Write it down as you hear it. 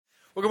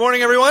Well, good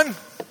morning, everyone.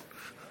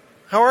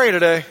 How are you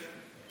today?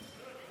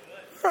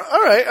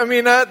 All right. I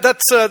mean,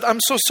 I'm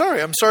so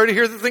sorry. I'm sorry to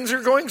hear that things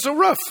are going so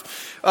rough.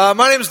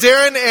 My name is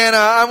Darin, and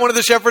I'm one of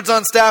the shepherds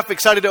on staff.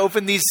 Excited to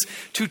open these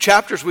two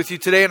chapters with you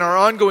today in our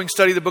ongoing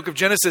study of the book of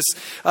Genesis.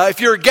 If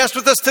you're a guest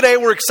with us today,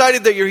 we're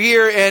excited that you're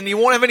here, and you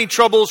won't have any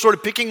trouble sort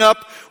of picking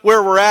up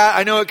where we're at.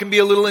 I know it can be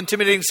a little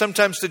intimidating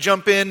sometimes to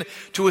jump in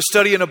to a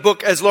study in a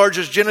book as large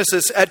as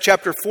Genesis at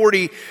chapter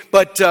 40,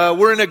 but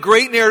we're in a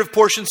great narrative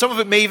portion. Some of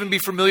it may even be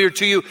familiar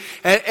to you,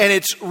 and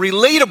it's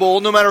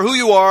relatable no matter who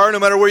you are, no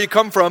matter where you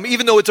come from,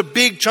 even though it's a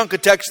big chunk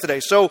of text today.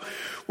 So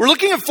we're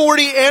looking at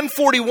 40 and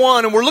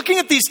 41, and we're looking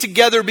at these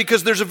together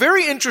because there's a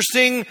very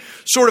interesting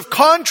sort of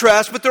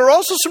contrast, but there are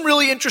also some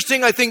really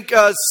interesting, I think,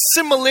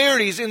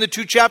 similarities in the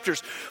two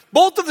chapters.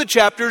 Both of the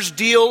chapters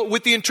deal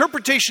with the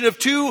interpretation of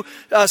two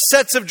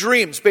sets of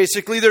dreams,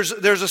 basically. There's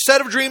a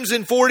set of dreams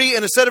in 40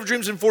 and a set of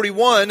dreams in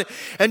 41,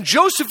 and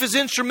Joseph is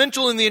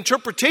instrumental in the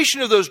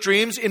interpretation of those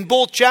dreams in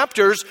both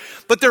chapters,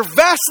 but they're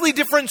vastly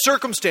different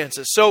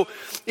circumstances. So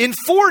in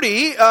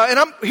 40,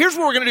 here's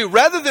what we're going to do.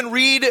 Rather than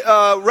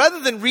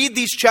read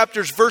these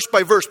chapters verse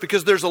by verse,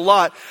 because there's a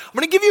lot, I'm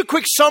going to give you a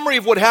quick summary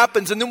of what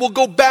happens, and then we'll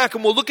go back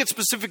and we'll look at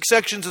specific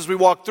sections as we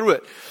walk through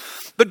it.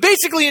 But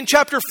basically in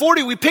chapter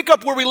 40, we pick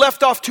up where we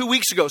left off 2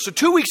 weeks ago. So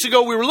 2 weeks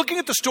ago, we were looking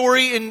at the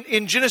story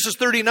in Genesis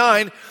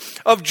 39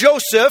 of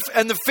Joseph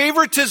and the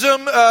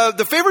favoritism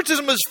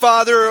of his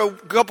father a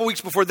couple weeks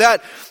before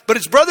that. But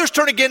his brothers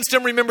turn against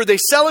him. Remember, they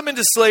sell him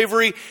into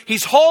slavery.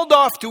 He's hauled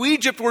off to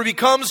Egypt where he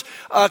becomes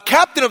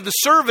captain of the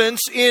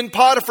servants in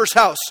Potiphar's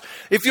house.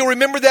 If you'll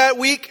remember that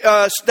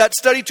that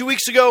study 2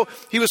 weeks ago,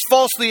 he was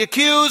falsely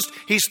accused.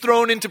 He's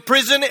thrown into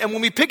prison. And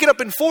when we pick it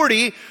up in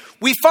 40,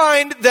 we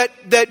find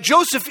that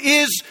Joseph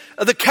is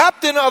the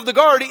captain of the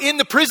guard in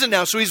the prison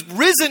now. So he's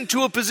risen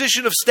to a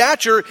position of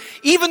stature,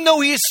 even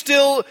though he is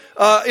still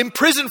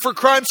imprisoned for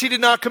crimes he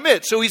did not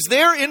commit. So he's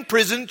there in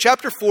prison,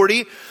 chapter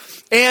 40.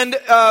 And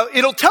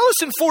it'll tell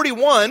us in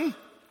 41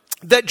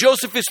 that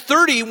Joseph is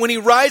 30 when he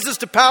rises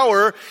to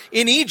power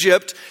in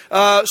Egypt.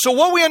 So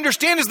what we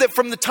understand is that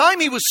from the time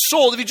he was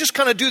sold, if you just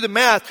kind of do the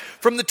math,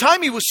 from the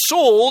time he was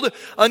sold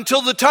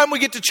until the time we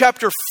get to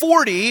chapter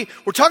 40,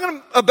 we're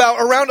talking about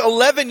around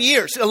 11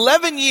 years.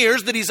 11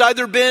 years that he's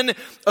either been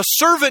a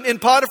servant in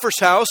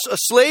Potiphar's house, a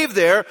slave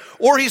there,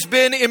 or he's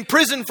been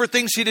imprisoned for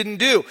things he didn't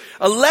do.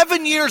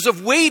 11 years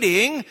of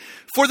waiting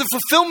for the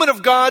fulfillment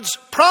of God's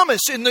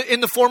promise in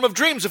the form of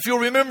dreams. If you'll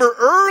remember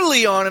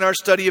early on in our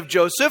study of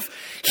Joseph,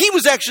 he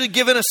was actually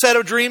given a set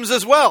of dreams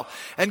as well.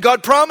 And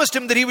God promised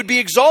him that he would be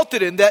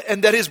exalted and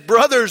that his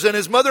brothers and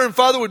his mother and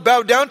father would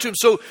bow down to him.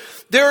 So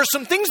there are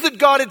some things that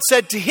God had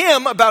said to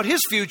him about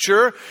his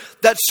future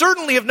that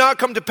certainly have not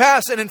come to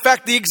pass. And in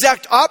fact, the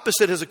exact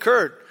opposite has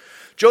occurred.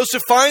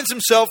 Joseph finds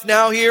himself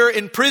now here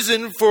in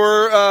prison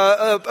for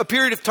a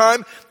period of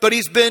time, but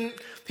he's been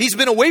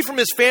away from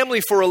his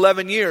family for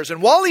 11 years.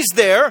 And while he's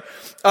there,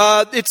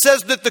 it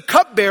says that the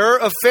cupbearer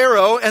of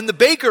Pharaoh and the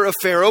baker of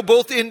Pharaoh,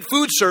 both in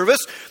food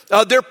service,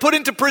 they're put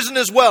into prison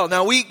as well.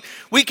 Now, we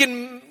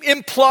can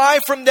imply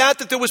from that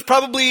there was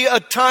probably a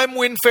time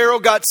when Pharaoh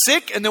got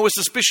sick and there was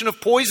suspicion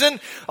of poison.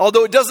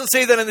 Although it doesn't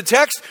say that in the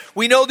text,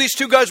 we know these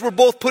two guys were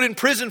both put in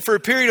prison for a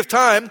period of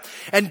time.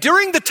 And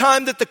during the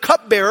time that the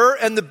cupbearer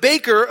and the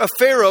baker of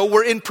Pharaoh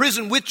were in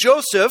prison with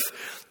Joseph,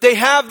 they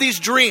have these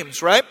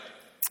dreams, right?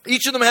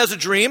 Each of them has a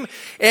dream,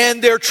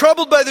 and they're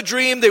troubled by the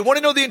dream. They want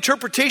to know the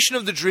interpretation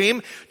of the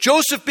dream.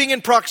 Joseph, being in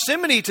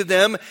proximity to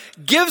them,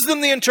 gives them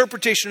the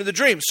interpretation of the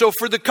dream. So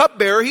for the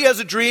cupbearer, he has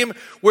a dream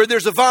where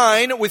there's a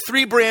vine with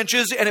 3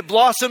 branches, and it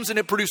blossoms and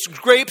it produces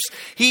grapes.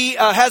 He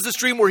has this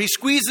dream where he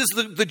squeezes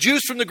the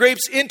juice from the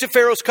grapes into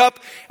Pharaoh's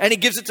cup, and he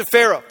gives it to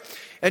Pharaoh.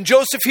 And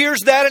Joseph hears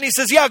that and he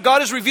says, yeah,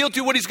 God has revealed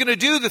to you what he's going to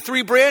do. The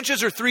 3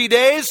 branches are 3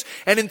 days.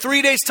 And in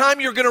 3 days' time,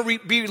 you're going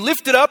to be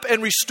lifted up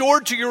and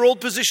restored to your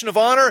old position of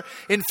honor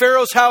in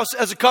Pharaoh's house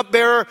as a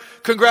cupbearer.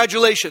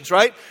 Congratulations,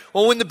 right?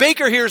 Well, when the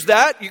baker hears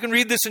that, you can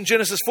read this in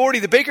Genesis 40.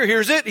 The baker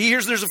hears it. He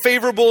hears there's a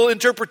favorable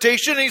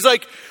interpretation. And he's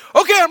like,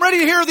 okay, I'm ready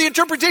to hear the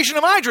interpretation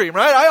of my dream,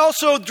 right? I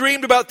also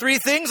dreamed about 3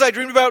 things. I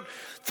dreamed about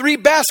 3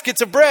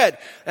 baskets of bread,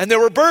 and there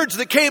were birds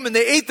that came and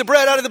they ate the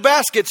bread out of the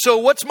basket. So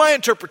what's my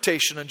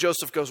interpretation? And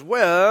Joseph goes,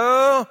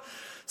 well,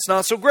 it's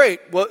not so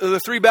great. Well, the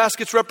 3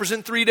 baskets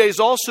represent 3 days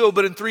also,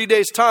 but in 3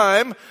 days'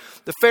 time,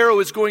 the Pharaoh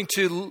is going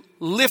to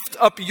lift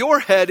up your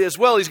head as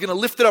well. He's going to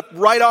lift it up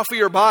right off of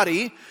your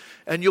body,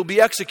 and you'll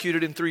be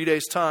executed in 3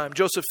 days' time.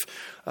 Joseph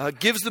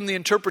gives them the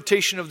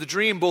interpretation of the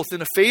dream, both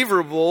in a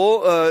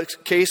favorable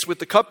case with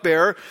the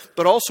cupbearer,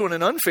 but also in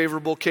an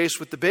unfavorable case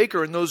with the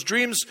baker. And those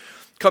dreams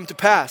come to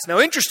pass. Now,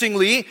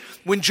 interestingly,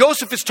 when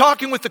Joseph is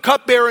talking with the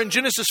cupbearer in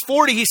Genesis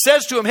 40, he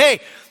says to him, hey,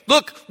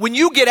 look, when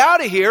you get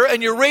out of here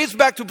and you're raised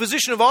back to a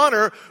position of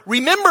honor,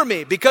 remember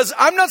me, because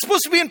I'm not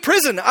supposed to be in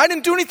prison. I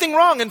didn't do anything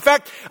wrong. In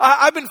fact,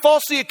 I've been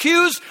falsely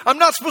accused. I'm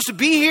not supposed to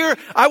be here.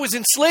 I was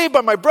enslaved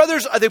by my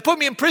brothers. They put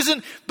me in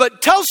prison,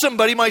 but tell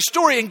somebody my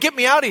story and get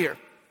me out of here.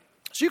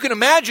 So you can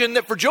imagine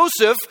that for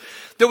Joseph,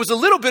 there was a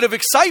little bit of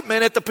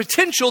excitement at the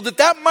potential that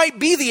that might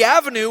be the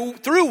avenue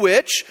through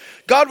which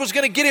God was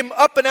going to get him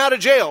up and out of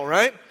jail,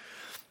 right?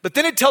 But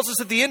then it tells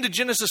us at the end of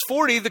Genesis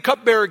 40, the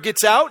cupbearer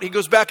gets out. He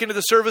goes back into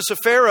the service of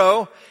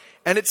Pharaoh.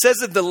 And it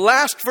says in the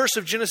last verse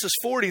of Genesis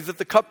 40 that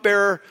the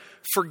cupbearer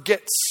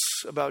forgets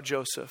about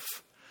Joseph.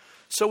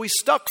 So he's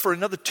stuck for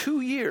another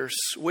 2 years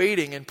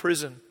waiting in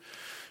prison.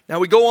 Now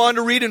we go on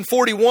to read in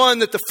 41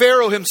 that the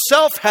Pharaoh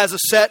himself has a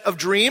set of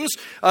dreams.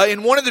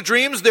 In one of the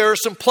dreams there are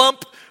some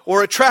plump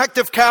or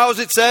attractive cows,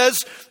 it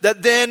says,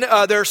 that then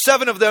there are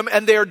 7 of them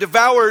and they are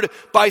devoured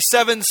by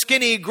 7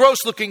 skinny,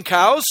 gross-looking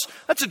cows.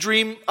 That's a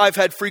dream I've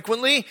had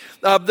frequently.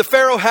 The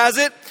Pharaoh has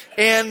it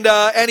and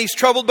he's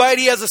troubled by it.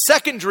 He has a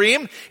second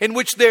dream in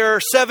which there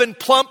are 7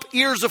 plump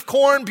ears of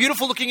corn,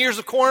 beautiful-looking ears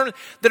of corn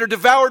that are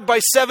devoured by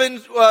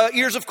 7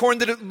 ears of corn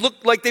that look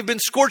like they've been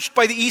scorched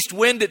by the east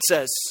wind, it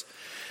says.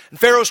 And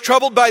Pharaoh's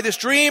troubled by this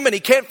dream and he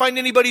can't find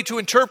anybody to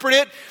interpret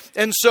it.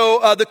 And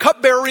so the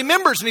cupbearer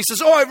remembers and he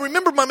says, I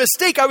remember my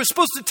mistake. I was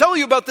supposed to tell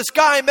you about this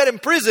guy I met in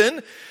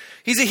prison.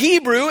 He's a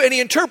Hebrew and he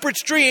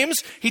interprets dreams.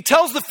 He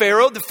tells the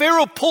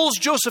Pharaoh pulls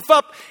Joseph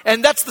up,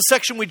 and that's the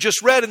section we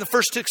just read in the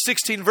first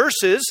 16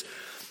 verses.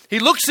 He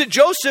looks at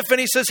Joseph and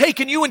he says, hey,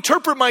 can you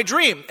interpret my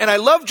dream? And I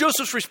love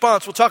Joseph's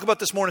response. We'll talk about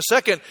this more in a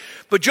second.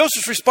 But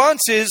Joseph's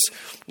response is,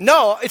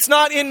 no, it's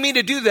not in me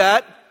to do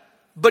that.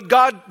 But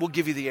God will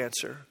give you the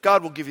answer.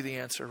 God will give you the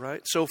answer,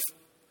 right? So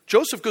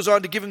Joseph goes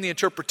on to give him the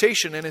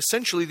interpretation, and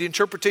essentially the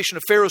interpretation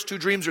of Pharaoh's 2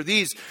 dreams are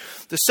these.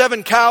 The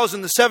 7 cows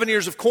and the 7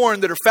 ears of corn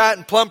that are fat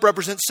and plump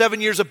represent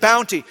 7 years of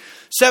bounty,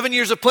 7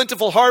 years of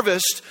plentiful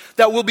harvest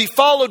that will be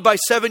followed by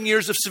 7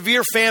 years of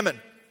severe famine.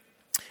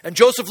 And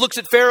Joseph looks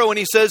at Pharaoh and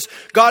he says,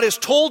 God has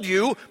told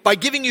you, by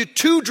giving you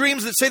 2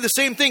 dreams that say the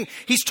same thing,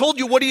 he's told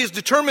you what he is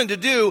determined to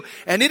do,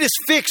 and it is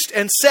fixed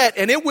and set,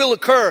 and it will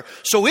occur.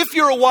 So if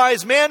you're a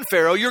wise man,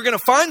 Pharaoh, you're going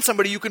to find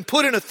somebody you can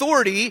put in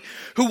authority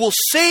who will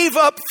save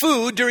up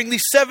food during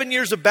these 7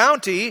 years of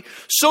bounty,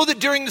 so that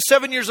during the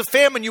 7 years of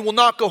famine, you will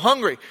not go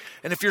hungry.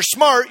 And if you're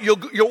smart,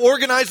 you'll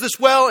organize this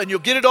well, and you'll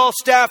get it all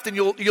staffed, and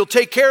you'll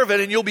take care of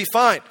it, and you'll be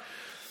fine.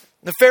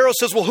 The Pharaoh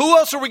says, well, who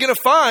else are we going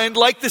to find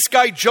like this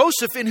guy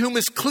Joseph, in whom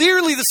is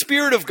clearly the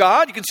Spirit of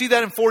God? You can see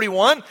that in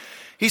 41.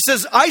 He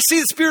says, I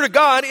see the Spirit of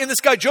God in this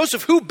guy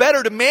Joseph. Who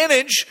better to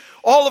manage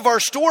all of our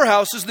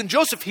storehouses than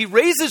Joseph? He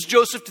raises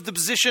Joseph to the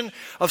position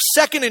of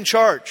second in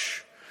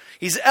charge.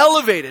 He's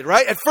elevated,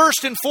 right? At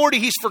first in 40,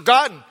 he's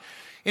forgotten.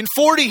 In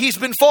 40, he's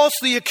been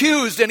falsely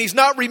accused and he's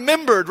not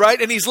remembered, right?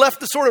 And he's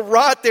left to sort of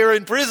rot there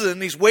in prison.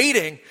 He's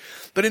waiting.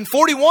 But in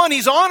 41,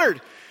 he's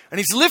honored. And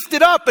he's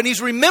lifted up and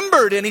he's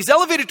remembered and he's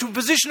elevated to a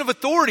position of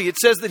authority. It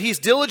says that he's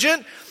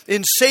diligent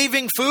in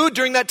saving food.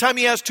 During that time,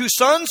 he has 2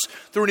 sons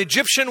through an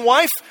Egyptian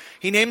wife.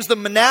 He names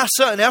them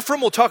Manasseh and Ephraim.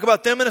 We'll talk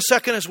about them in a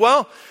second as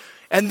well.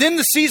 And then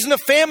the season of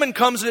famine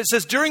comes, and it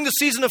says during the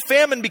season of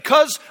famine,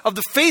 because of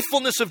the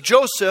faithfulness of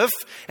Joseph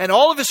and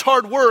all of his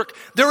hard work,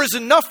 there is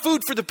enough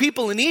food for the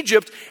people in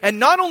Egypt. And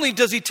not only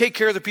does he take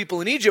care of the people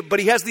in Egypt, but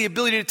he has the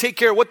ability to take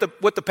care of what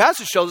the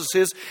passage tells us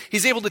is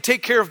he's able to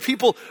take care of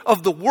people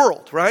of the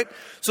world, right?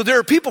 So there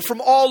are people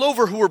from all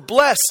over who are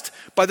blessed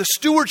by the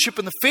stewardship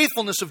and the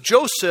faithfulness of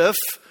Joseph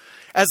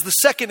as the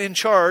second in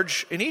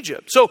charge in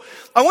Egypt. So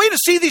I want you to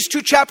see these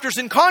 2 chapters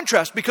in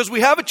contrast, because we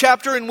have a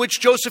chapter in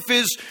which Joseph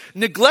is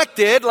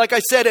neglected, like I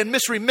said, and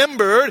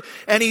misremembered,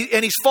 and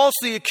he's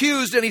falsely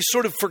accused and he's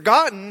sort of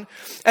forgotten.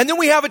 And then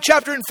we have a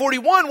chapter in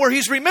 41 where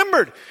he's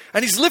remembered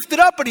and he's lifted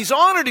up and he's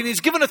honored and he's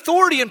given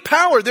authority and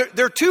power.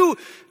 They're 2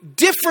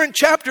 different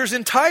chapters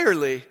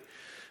entirely.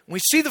 We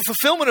see the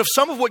fulfillment of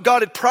some of what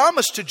God had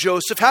promised to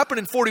Joseph happen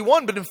in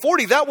 41, but in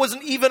 40, that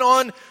wasn't even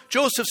on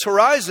Joseph's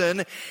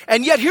horizon.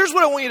 And yet, here's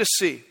what I want you to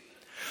see.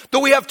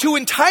 Though we have 2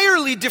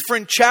 entirely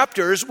different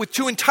chapters with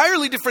 2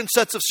 entirely different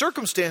sets of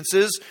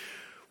circumstances,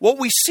 what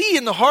we see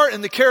in the heart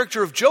and the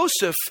character of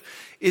Joseph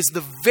is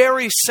the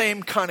very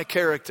same kind of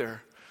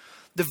character,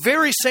 the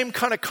very same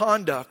kind of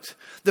conduct,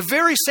 the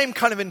very same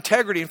kind of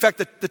integrity. In fact,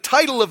 the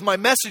title of my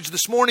message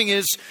this morning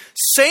is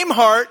Same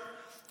Heart,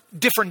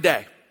 Different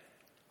Day.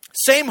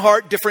 Same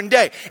heart, different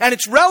day. And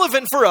it's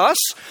relevant for us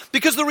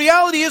because the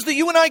reality is that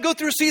you and I go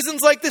through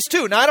seasons like this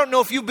too. Now, I don't know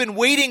if you've been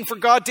waiting for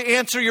God to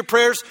answer your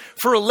prayers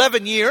for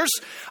 11 years.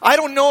 I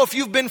don't know if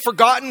you've been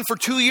forgotten for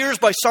 2 years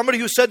by somebody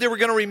who said they were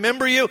going to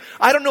remember you.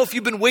 I don't know if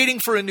you've been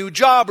waiting for a new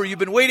job, or you've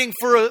been waiting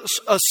for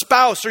a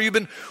spouse, or you've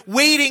been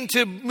waiting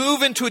to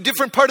move into a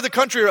different part of the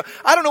country.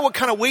 I don't know what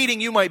kind of waiting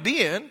you might be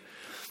in.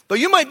 But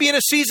you might be in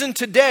a season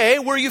today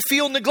where you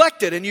feel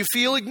neglected and you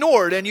feel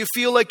ignored and you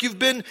feel like you've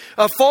been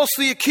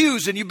falsely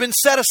accused and you've been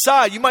set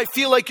aside. You might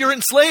feel like you're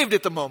enslaved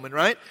at the moment,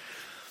 right?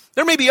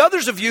 There may be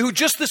others of you who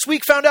just this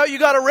week found out you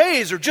got a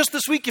raise, or just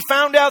this week you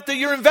found out that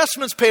your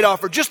investments paid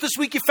off, or just this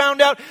week you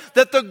found out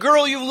that the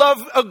girl you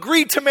love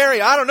agreed to marry.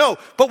 I don't know.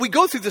 But we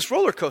go through this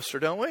roller coaster,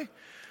 don't we?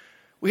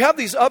 We have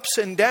these ups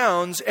and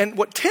downs, and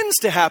what tends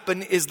to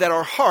happen is that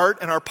our heart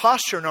and our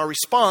posture and our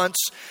response,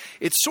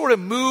 it sort of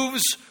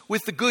moves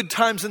with the good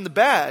times and the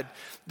bad.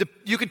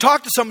 You can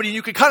talk to somebody and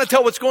you can kind of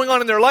tell what's going on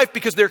in their life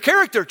because their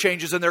character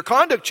changes and their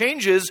conduct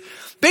changes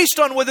based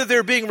on whether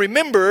they're being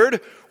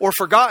remembered or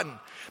forgotten,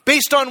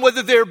 based on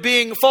whether they're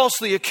being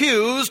falsely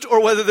accused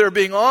or whether they're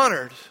being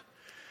honored.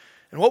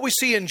 And what we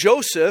see in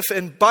Joseph,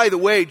 and by the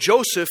way,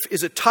 Joseph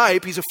is a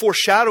type, he's a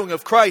foreshadowing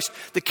of Christ.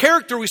 The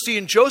character we see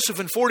in Joseph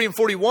in 40 and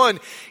 41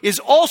 is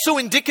also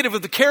indicative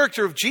of the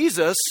character of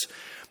Jesus,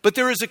 but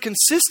there is a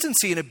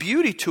consistency and a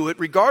beauty to it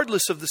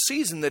regardless of the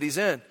season that he's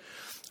in.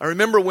 I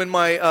remember when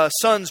my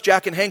sons,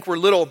 Jack and Hank, were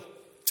little,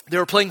 they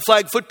were playing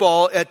flag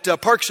football at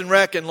Parks and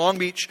Rec in Long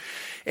Beach.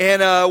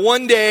 And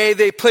one day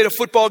they played a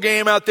football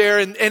game out there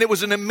and it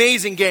was an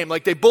amazing game.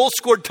 Like they both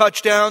scored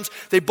touchdowns.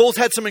 They both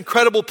had some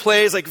incredible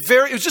plays. It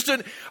was just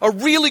a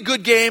really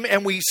good game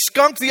and we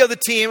skunked the other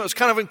team. It was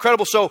kind of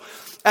incredible. So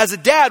as a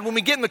dad, when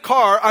we get in the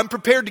car, I'm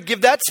prepared to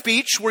give that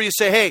speech where you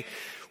say, hey,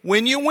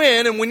 when you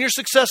win and when you're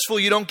successful,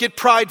 you don't get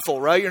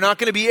prideful, right? You're not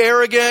going to be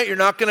arrogant. You're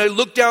not going to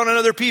look down on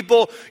other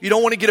people. You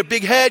don't want to get a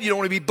big head. You don't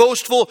want to be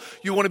boastful.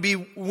 You want to be,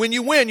 when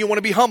you win, you want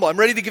to be humble. I'm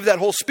ready to give that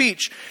whole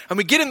speech. And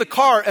we get in the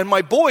car and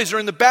my boys are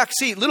in the back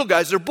seat, little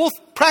guys. They're both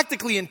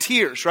practically in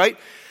tears, right?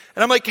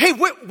 And I'm like, hey,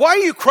 why are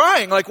you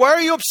crying? Like, why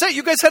are you upset?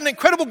 You guys had an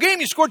incredible game.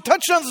 You scored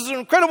touchdowns. It was an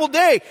incredible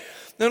day.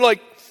 And they're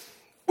like,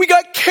 we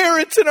got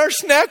carrots in our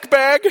snack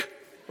bag,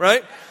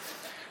 right?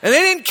 And they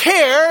didn't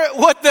care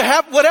what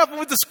happened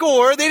with the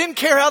score. They didn't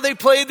care how they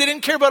played. They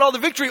didn't care about all the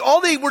victory.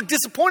 All they were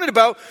disappointed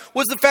about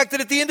was the fact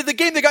that at the end of the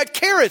game, they got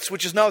carrots,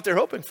 which is not what they're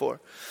hoping for.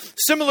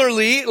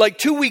 Similarly, like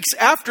 2 weeks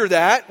after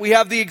that, we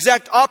have the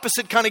exact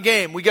opposite kind of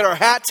game. We get our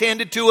hats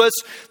handed to us.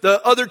 The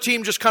other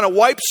team just kind of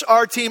wipes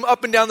our team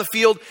up and down the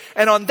field.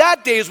 And on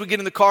that day, as we get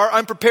in the car,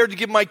 I'm prepared to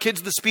give my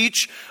kids the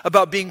speech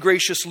about being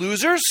gracious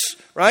losers,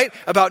 right?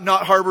 About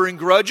not harboring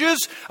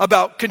grudges,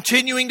 about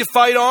continuing to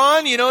fight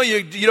on. You know,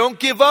 you don't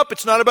give up.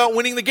 It's not about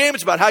winning the game.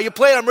 It's about how you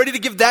play. I'm ready to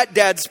give that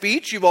dad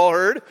speech you've all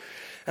heard.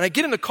 And I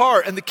get in the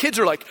car and the kids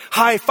are like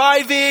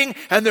high-fiving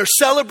and they're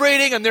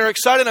celebrating and they're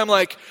excited. I'm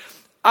like,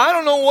 I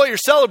don't know what you're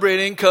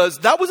celebrating because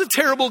that was a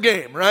terrible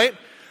game, right?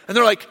 And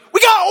they're like, we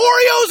got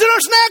Oreos in our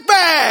snack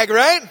bag,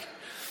 right?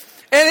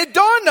 And it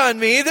dawned on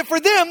me that for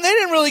them, they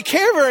didn't really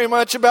care very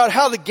much about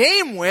how the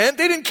game went.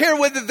 They didn't care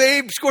whether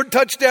they scored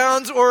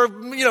touchdowns or,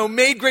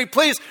 made great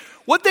plays.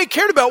 What they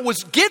cared about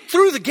was get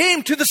through the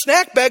game to the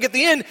snack bag at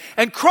the end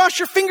and cross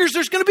your fingers,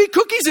 there's going to be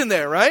cookies in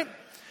there, right?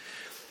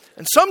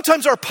 And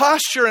sometimes our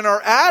posture and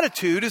our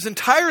attitude is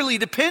entirely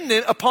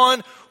dependent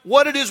upon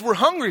what it is we're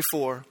hungry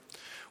for,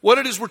 what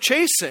it is we're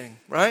chasing,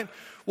 right?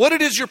 What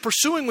it is you're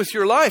pursuing with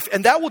your life.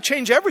 And that will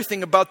change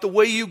everything about the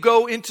way you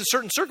go into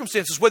certain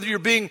circumstances, whether you're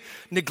being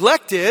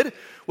neglected,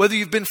 whether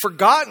you've been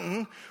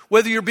forgotten,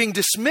 whether you're being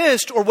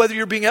dismissed, or whether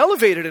you're being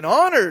elevated and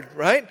honored,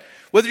 right?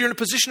 Whether you're in a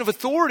position of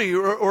authority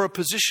or a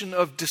position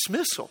of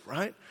dismissal,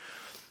 right?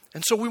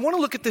 And so we want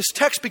to look at this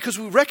text because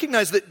we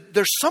recognize that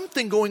there's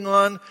something going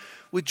on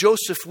with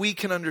Joseph we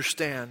can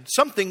understand.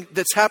 Something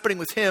that's happening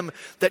with him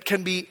that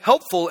can be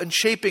helpful in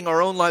shaping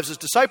our own lives as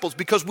disciples.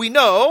 Because we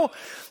know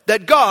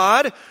that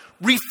God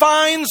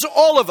refines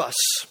all of us,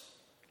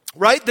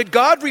 right? That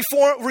God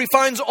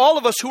refines all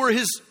of us who are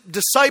his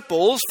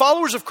disciples,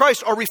 followers of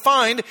Christ, are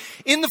refined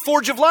in the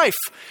forge of life.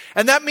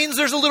 And that means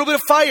there's a little bit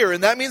of fire,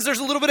 and that means there's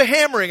a little bit of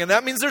hammering, and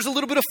that means there's a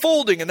little bit of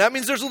folding, and that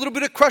means there's a little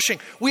bit of crushing.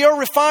 We are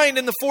refined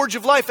in the forge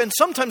of life, and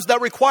sometimes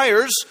that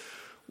requires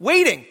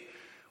waiting.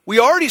 We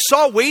already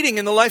saw waiting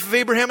in the life of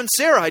Abraham and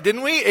Sarai,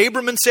 didn't we?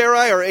 Abram and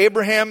Sarai, or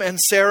Abraham and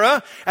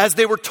Sarah, as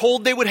they were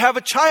told they would have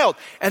a child.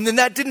 And then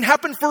that didn't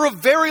happen for a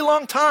very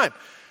long time.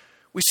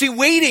 We see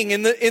waiting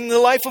in the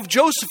life of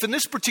Joseph in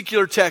this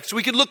particular text.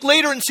 We could look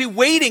later and see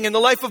waiting in the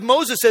life of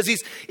Moses as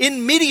he's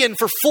in Midian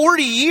for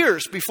 40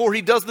 years before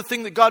he does the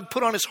thing that God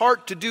put on his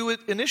heart to do it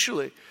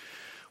initially.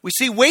 We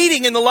see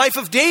waiting in the life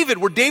of David,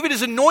 where David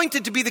is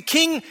anointed to be the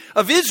king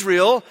of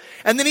Israel,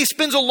 and then he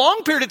spends a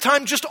long period of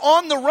time just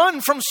on the run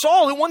from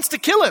Saul, who wants to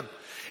kill him.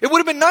 It would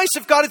have been nice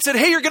if God had said,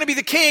 hey, you're going to be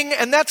the king,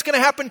 and that's going to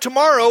happen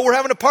tomorrow. We're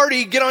having a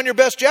party. Get on your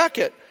best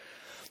jacket.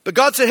 But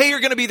God said, hey,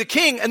 you're going to be the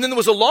king. And then there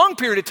was a long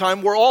period of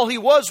time where all he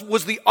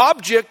was the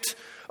object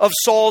of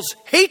Saul's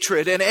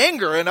hatred and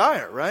anger and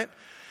ire, right?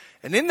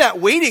 And in that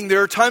waiting,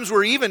 there are times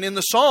where even in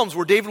the Psalms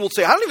where David will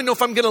say, I don't even know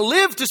if I'm going to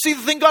live to see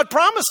the thing God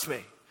promised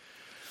me.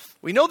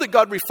 We know that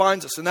God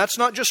refines us, and that's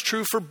not just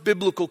true for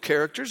biblical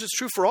characters. It's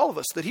true for all of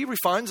us, that he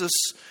refines us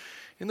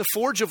in the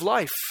forge of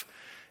life.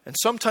 And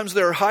sometimes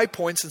there are high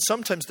points, and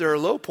sometimes there are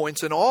low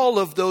points. And all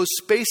of those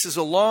spaces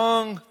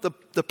along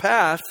the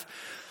path,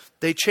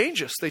 they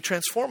change us. They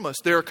transform us.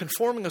 They are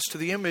conforming us to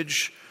the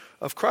image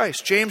of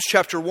Christ. James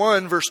chapter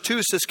 1, verse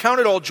 2 says, count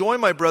it all joy,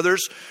 my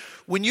brothers,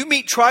 when you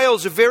meet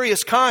trials of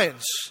various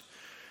kinds.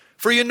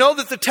 For you know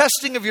that the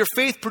testing of your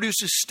faith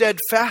produces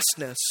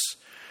steadfastness.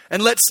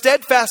 And let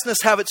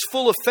steadfastness have its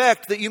full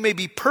effect, that you may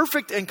be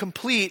perfect and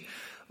complete,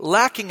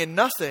 lacking in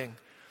nothing.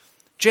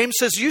 James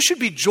says you should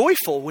be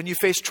joyful when you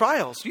face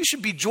trials. You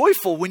should be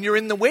joyful when you're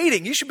in the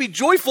waiting. You should be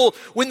joyful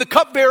when the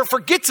cupbearer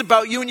forgets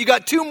about you and you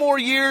got 2 more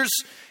years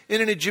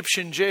in an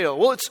Egyptian jail.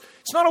 Well, it's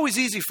not always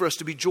easy for us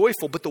to be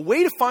joyful, but the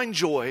way to find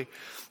joy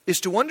is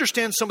to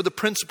understand some of the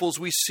principles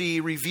we see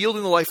revealed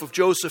in the life of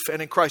Joseph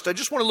and in Christ. I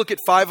just want to look at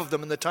 5 of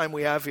them in the time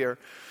we have here.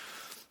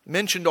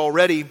 Mentioned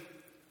already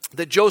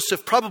that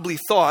Joseph probably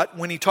thought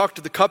when he talked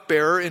to the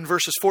cupbearer in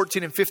verses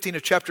 14 and 15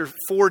 of chapter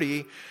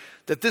 40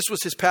 that this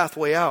was his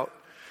pathway out.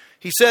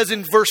 He says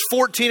in verse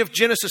 14 of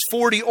Genesis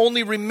 40,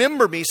 only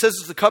remember me, he says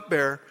to the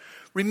cupbearer,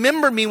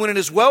 remember me when it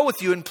is well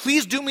with you, and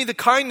please do me the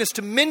kindness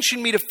to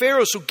mention me to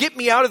Pharaoh, so get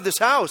me out of this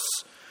house.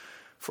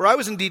 For I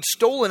was indeed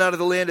stolen out of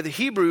the land of the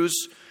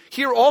Hebrews.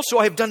 Here also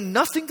I have done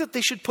nothing that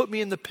they should put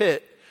me in the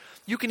pit.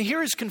 You can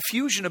hear his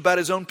confusion about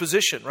his own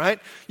position, right?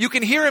 You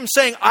can hear him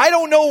saying, I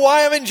don't know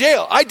why I'm in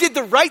jail. I did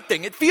the right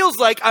thing. It feels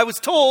like I was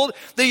told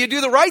that you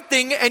do the right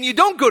thing and you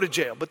don't go to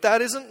jail. But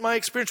that isn't my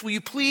experience. Will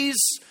you please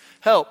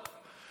help?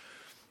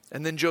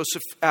 And then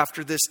Joseph,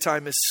 after this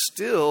time, is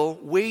still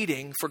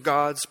waiting for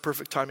God's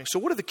perfect timing. So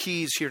what are the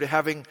keys here to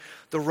having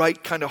the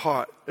right kind of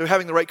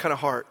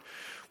heart?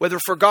 Whether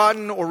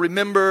forgotten or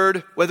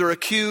remembered, whether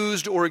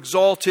accused or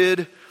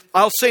exalted.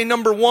 I'll say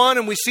number 1,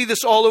 and we see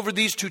this all over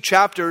these 2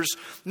 chapters.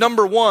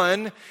 Number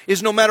 1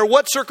 is no matter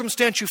what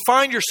circumstance you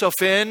find yourself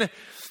in,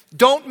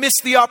 don't miss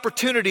the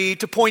opportunity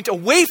to point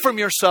away from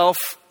yourself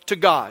to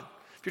God.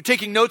 If you're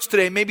taking notes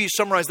today, maybe you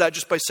summarize that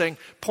just by saying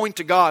point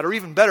to God, or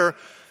even better,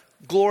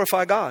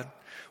 glorify God.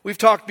 We've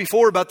talked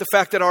before about the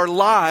fact that our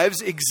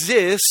lives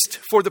exist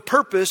for the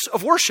purpose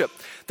of worship.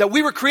 That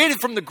we were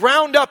created from the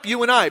ground up,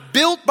 you and I,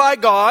 built by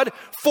God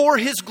for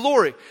His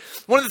glory.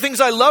 One of the things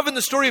I love in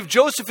the story of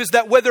Joseph is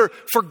that whether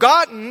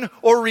forgotten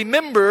or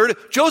remembered,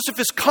 Joseph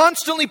is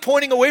constantly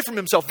pointing away from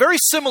himself. Very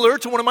similar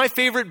to one of my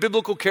favorite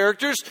biblical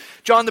characters,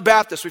 John the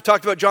Baptist. We've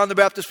talked about John the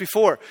Baptist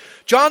before.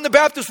 John the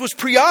Baptist was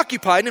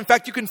preoccupied. In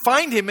fact, you can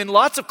find him in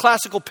lots of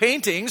classical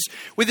paintings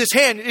with his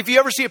hand. If you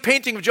ever see a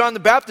painting of John the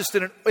Baptist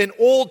in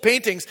old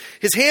paintings,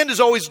 his hand is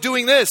always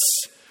doing this.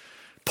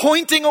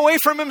 Pointing away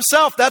from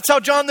himself. That's how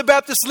John the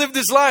Baptist lived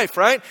his life,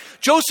 right?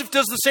 Joseph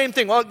does the same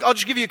thing. Well, I'll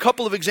just give you a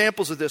couple of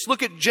examples of this.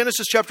 Look at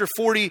Genesis chapter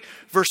 40,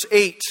 verse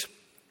 8.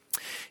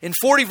 In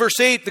 40, verse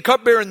 8, the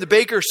cupbearer and the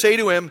baker say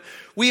to him,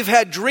 we've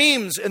had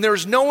dreams and there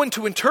is no one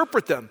to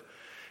interpret them.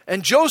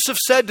 And Joseph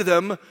said to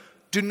them,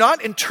 do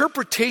not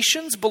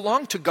interpretations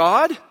belong to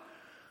God?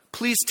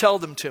 Please tell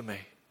them to me.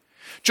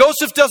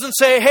 Joseph doesn't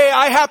say, hey,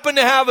 I happen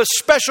to have a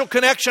special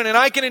connection and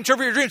I can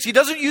interpret your dreams. He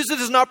doesn't use it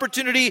as an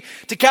opportunity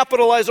to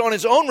capitalize on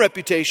his own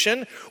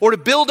reputation or to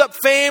build up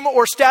fame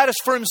or status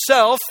for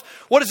himself.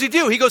 What does he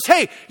do? He goes,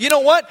 hey, you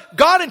know what?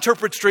 God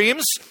interprets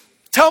dreams.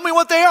 Tell me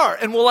what they are.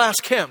 And we'll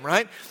ask him,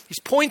 right? He's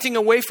pointing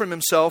away from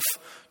himself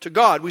to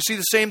God. We see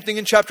the same thing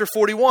in chapter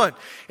 41.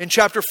 In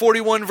chapter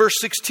 41, verse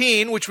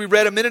 16, which we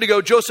read a minute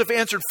ago, Joseph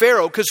answered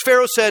Pharaoh because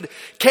Pharaoh said,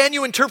 can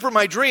you interpret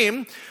my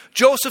dream?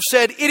 Joseph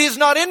said, it is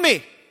not in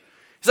me.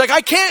 He's like,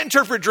 I can't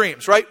interpret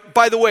dreams, right?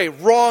 By the way,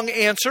 wrong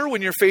answer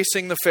when you're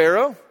facing the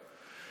Pharaoh.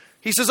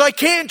 He says, I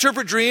can't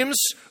interpret dreams.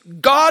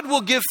 God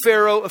will give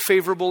Pharaoh a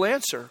favorable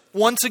answer.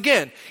 Once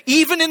again,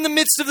 even in the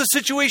midst of the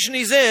situation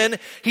he's in,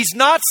 he's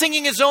not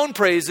singing his own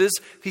praises.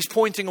 He's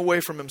pointing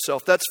away from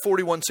himself. That's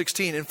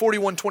 41:16. In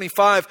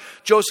 41:25,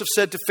 Joseph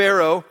said to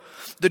Pharaoh,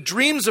 the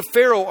dreams of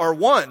Pharaoh are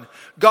one.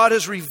 God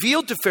has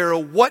revealed to Pharaoh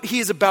what he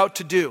is about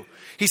to do.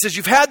 He says,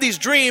 you've had these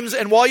dreams,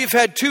 and while you've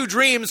had 2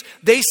 dreams,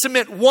 they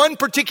cement one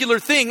particular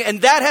thing,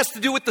 and that has to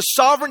do with the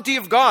sovereignty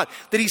of God,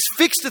 that he's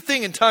fixed a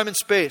thing in time and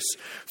space.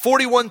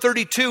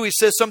 41:32, he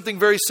says something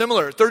very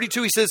similar.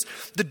 32, he says,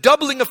 the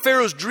doubling of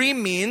Pharaoh's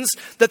dream means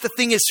that the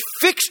thing is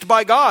fixed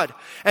by God,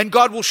 and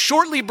God will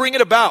shortly bring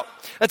it about.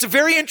 That's a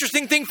very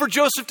interesting thing for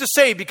Joseph to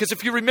say, because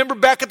if you remember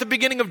back at the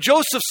beginning of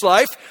Joseph's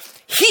life,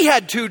 he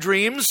had 2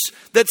 dreams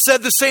that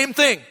said the same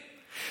thing.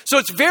 So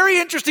it's very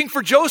interesting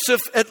for Joseph,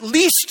 at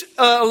least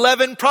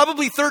 11,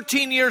 probably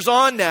 13 years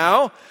on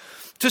now,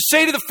 to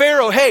say to the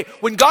Pharaoh, hey,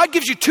 when God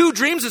gives you 2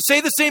 dreams that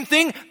say the same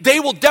thing, they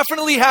will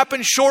definitely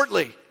happen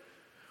shortly.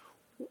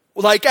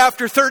 Like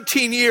after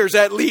 13 years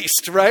at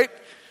least, right?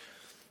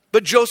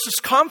 But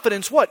Joseph's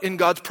confidence, what? In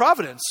God's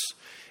providence,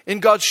 in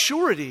God's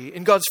surety,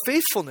 in God's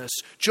faithfulness.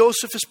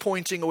 Joseph is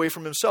pointing away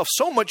from himself.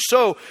 So much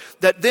so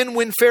that then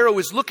when Pharaoh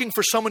is looking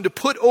for someone to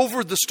put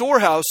over the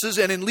storehouses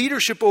and in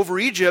leadership over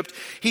Egypt,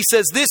 he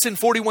says this in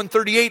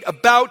 41:38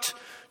 about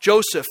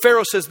Joseph.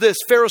 Pharaoh says this,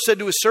 Pharaoh said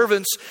to his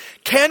servants,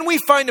 can we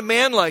find a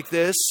man like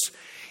this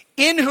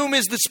in whom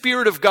is the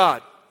Spirit of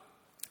God?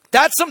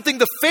 That's something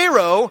the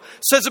Pharaoh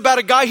says about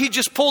a guy he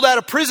just pulled out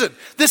of prison.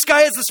 This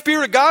guy has the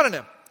Spirit of God in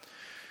him.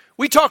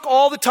 We talk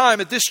all the time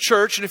at this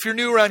church, and if you're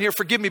new around here,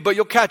 forgive me, but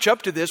you'll catch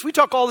up to this. We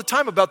talk all the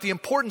time about the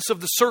importance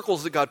of the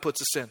circles that God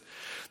puts us in.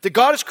 That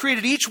God has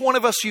created each one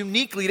of us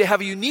uniquely to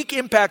have a unique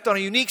impact on a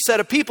unique set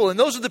of people. And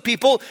those are the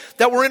people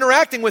that we're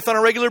interacting with on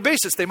a regular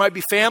basis. They might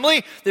be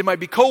family, they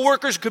might be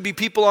coworkers, it could be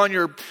people on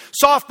your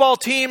softball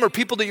team or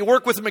people that you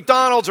work with at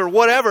McDonald's or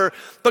whatever.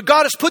 But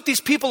God has put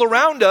these people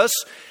around us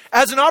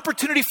as an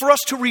opportunity for us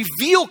to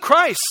reveal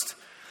Christ.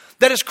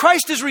 That as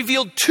Christ is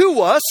revealed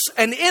to us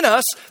and in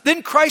us,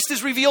 then Christ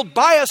is revealed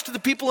by us to the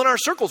people in our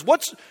circles.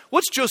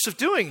 What's Joseph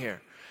doing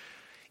here?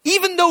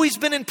 Even though he's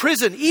been in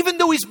prison, even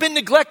though he's been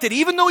neglected,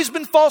 even though he's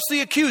been falsely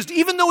accused,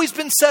 even though he's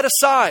been set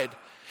aside.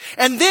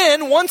 And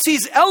then once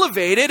he's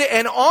elevated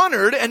and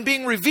honored and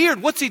being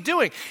revered, what's he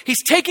doing?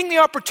 He's taking the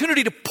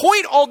opportunity to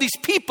point all these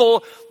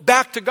people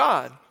back to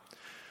God.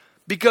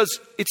 Because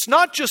it's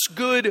not just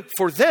good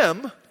for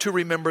them to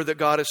remember that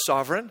God is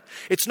sovereign.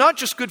 It's not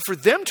just good for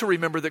them to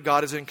remember that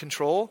God is in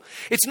control.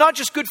 It's not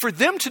just good for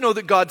them to know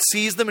that God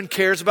sees them and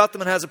cares about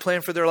them and has a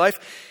plan for their life.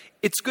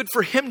 It's good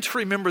for him to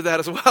remember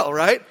that as well,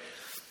 right?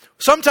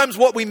 Sometimes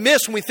what we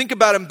miss when we think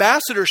about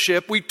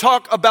ambassadorship, we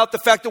talk about the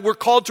fact that we're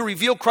called to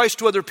reveal Christ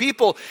to other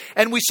people.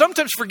 And we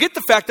sometimes forget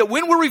the fact that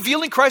when we're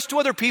revealing Christ to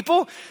other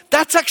people,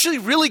 that's actually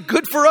really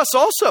good for us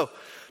also.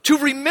 To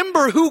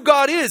remember who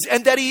God is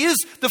and that he is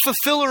the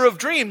fulfiller of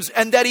dreams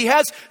and that he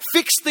has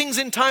fixed things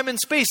in time and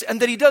space and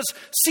that he does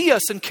see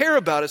us and care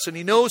about us and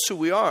he knows who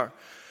we are.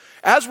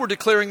 As we're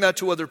declaring that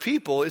to other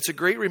people, it's a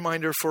great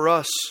reminder for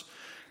us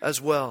as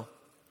well.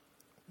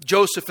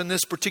 Joseph in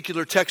this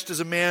particular text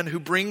is a man who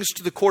brings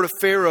to the court of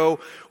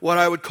Pharaoh what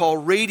I would call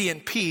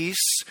radiant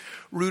peace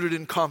rooted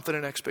in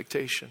confident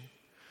expectation.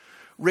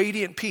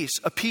 Radiant peace,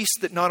 a peace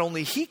that not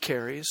only he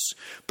carries,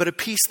 but a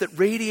peace that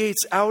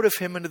radiates out of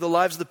him into the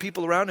lives of the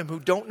people around him who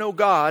don't know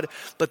God,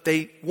 but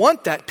they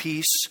want that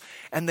peace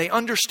and they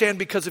understand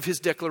because of his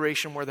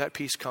declaration where that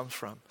peace comes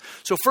from.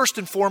 So first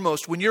and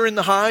foremost, when you're in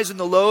the highs and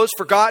the lows,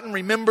 forgotten,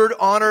 remembered,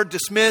 honored,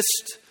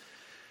 dismissed,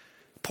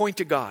 point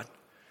to God.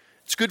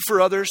 It's good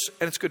for others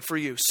and it's good for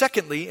you.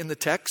 Secondly, in the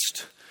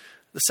text,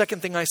 the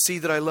second thing I see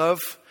that I love,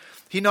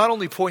 he not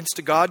only points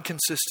to God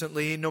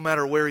consistently, no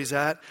matter where he's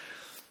at,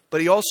 but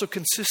he also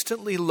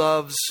consistently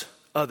loves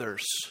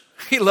others.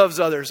 He loves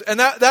others. And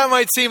that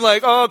might seem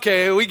like, oh,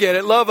 okay, we get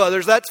it. Love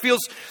others. That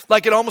feels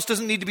like it almost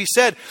doesn't need to be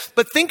said.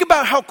 But think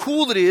about how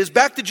cool it is.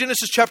 Back to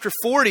Genesis chapter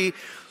 40.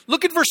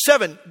 Look at verse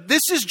 7.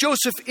 This is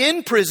Joseph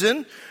in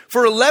prison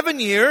for 11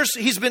 years.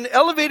 He's been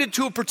elevated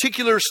to a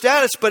particular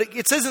status. But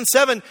it says in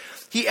 7,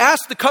 he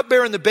asked the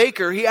cupbearer and the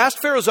baker. He asked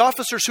Pharaoh's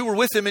officers who were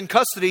with him in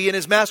custody in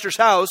his master's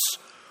house,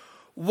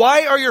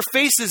 why are your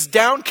faces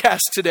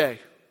downcast today?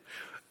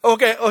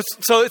 Okay,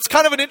 so it's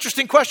kind of an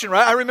interesting question,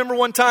 right? I remember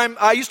one time,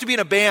 I used to be in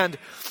a band,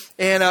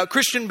 and a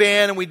Christian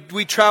band, and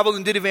we traveled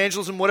and did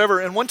evangelism, whatever.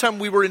 And one time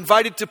we were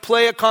invited to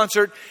play a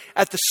concert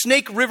at the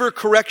Snake River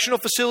Correctional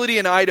Facility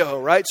in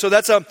Idaho, right? So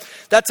that's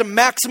a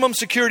maximum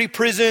security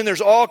prison. There's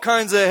all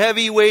kinds of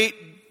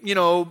heavyweight,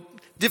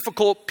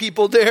 difficult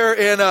people there.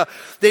 And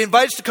they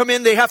invite us to come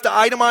in. They have to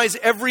itemize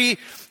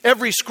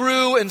every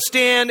screw and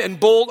stand and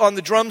bolt on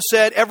the drum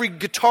set. Every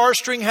guitar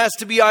string has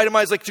to be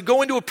itemized. Like to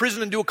go into a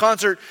prison and do a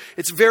concert,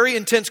 it's very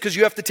intense because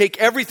you have to take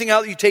everything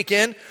out that you take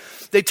in.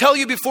 They tell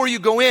you before you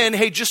go in,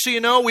 hey, just so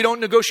you know, we don't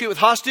negotiate with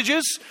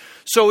hostages.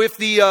 So if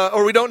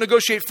or we don't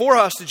negotiate for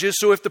hostages.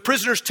 So if the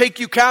prisoners take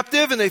you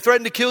captive and they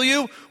threaten to kill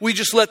you, we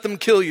just let them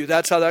kill you.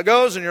 That's how that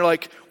goes. And you're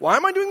like, why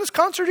am I doing this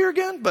concert here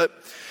again? But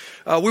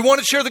we want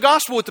to share the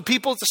gospel with the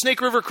people at the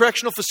Snake River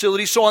Correctional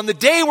Facility. So on the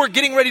day we're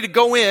getting ready to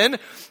go in,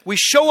 we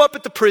show up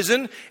at the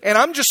prison, and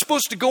I'm just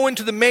supposed to go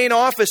into the main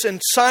office and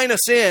sign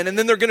us in, and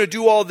then they're going to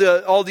do all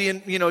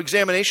the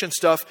examination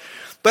stuff.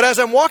 But as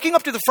I'm walking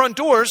up to the front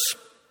doors,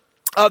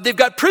 they've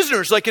got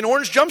prisoners like in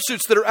orange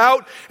jumpsuits that are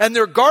out and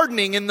they're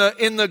gardening in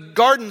the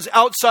gardens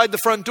outside the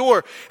front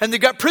door. And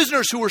they've got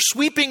prisoners who are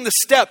sweeping the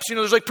steps.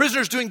 There's like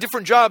prisoners doing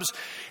different jobs.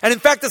 And in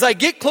fact, as I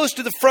get close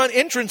to the front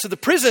entrance of the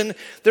prison,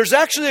 there's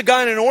actually a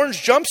guy in an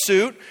orange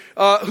jumpsuit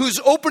who's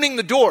opening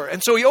the door.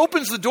 And so he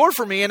opens the door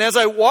for me. And as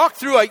I walk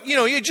through,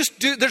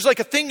 there's like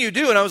a thing you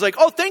do. And I was like,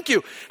 oh, thank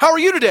you. How are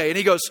you today? And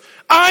he goes,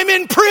 I'm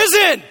in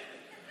prison.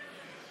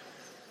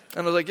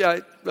 And I was like, yeah,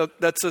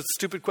 that's a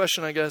stupid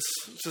question, I guess.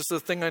 It's just a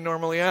thing I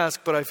normally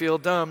ask, but I feel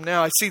dumb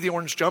now. I see the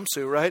orange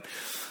jumpsuit, right?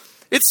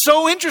 It's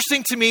so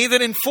interesting to me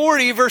that in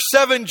 40, verse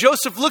 7,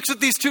 Joseph looks at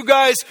these two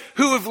guys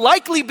who have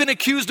likely been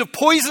accused of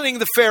poisoning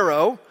the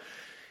Pharaoh,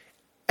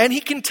 and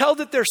he can tell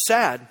that they're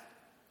sad.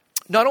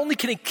 Not only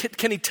can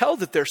he tell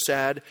that they're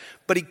sad,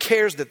 but he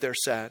cares that they're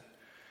sad.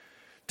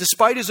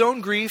 Despite his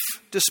own grief,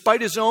 despite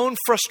his own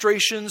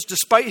frustrations,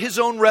 despite his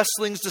own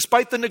wrestlings,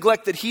 despite the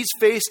neglect that he's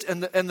faced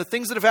and the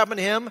things that have happened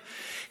to him,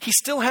 he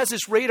still has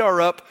his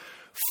radar up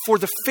for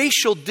the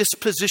facial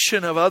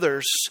disposition of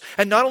others.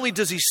 And not only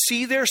does he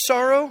see their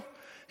sorrow,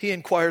 he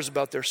inquires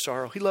about their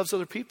sorrow. He loves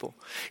other people.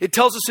 It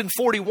tells us in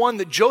 41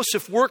 that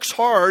Joseph works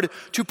hard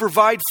to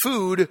provide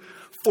food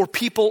for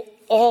people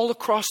all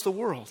across the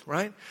world,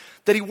 right?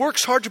 That he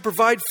works hard to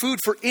provide food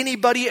for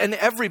anybody and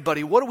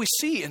everybody. What do we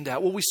see in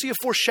that? Well, we see a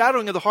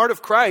foreshadowing of the heart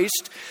of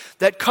Christ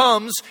that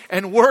comes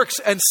and works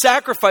and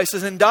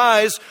sacrifices and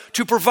dies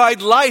to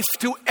provide life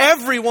to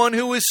everyone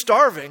who is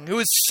starving, who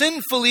is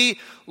sinfully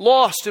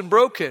lost and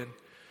broken.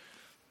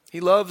 He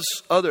loves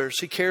others.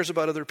 He cares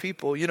about other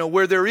people.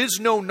 Where there is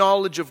no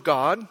knowledge of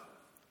God,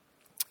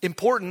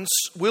 importance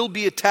will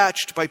be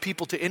attached by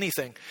people to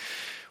anything.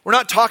 We're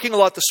not talking a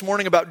lot this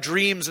morning about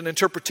dreams and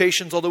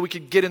interpretations, although we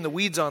could get in the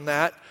weeds on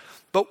that.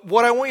 But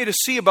what I want you to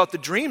see about the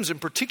dreams in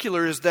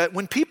particular is that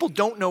when people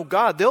don't know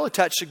God, they'll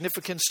attach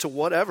significance to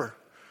whatever.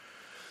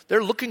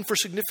 They're looking for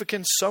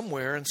significance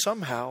somewhere and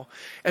somehow.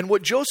 And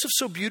what Joseph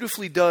so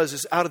beautifully does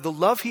is out of the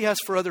love he has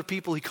for other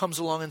people, he comes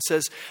along and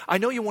says, I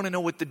know you want to know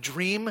what the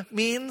dream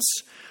means,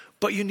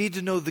 but you need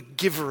to know the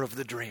giver of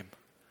the dream.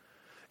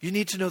 You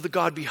need to know the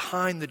God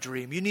behind the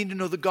dream. You need to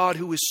know the God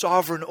who is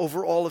sovereign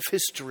over all of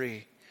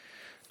history.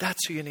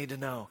 That's who you need to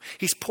know.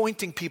 He's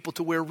pointing people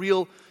to where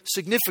real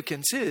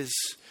significance is,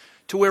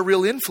 to where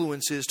real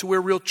influence is, to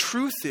where real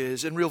truth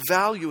is, and real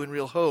value and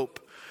real hope.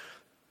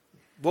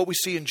 What we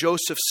see in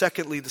Joseph,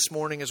 secondly, this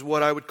morning is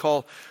what I would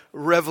call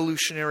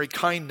revolutionary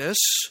kindness,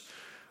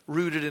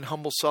 rooted in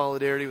humble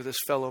solidarity with his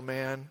fellow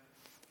man.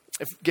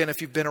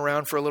 If you've been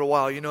around for a little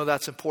while, you know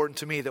that's important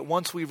to me. That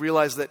once we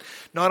realize that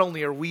not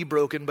only are we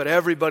broken, but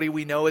everybody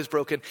we know is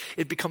broken,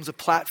 it becomes a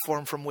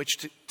platform from which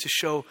to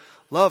show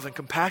love and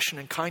compassion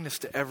and kindness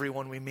to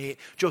everyone we meet.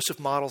 Joseph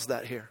models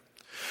that here.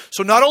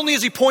 So not only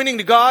is he pointing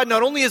to God,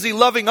 not only is he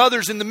loving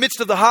others in the midst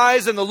of the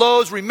highs and the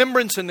lows,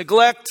 remembrance and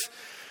neglect.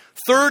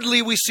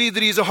 Thirdly, we see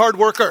that he's a hard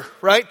worker,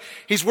 right?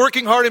 He's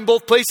working hard in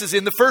both places.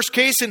 In the first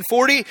case, in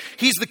 40,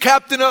 he's the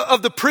captain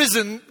of the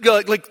prison,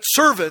 like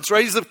servants,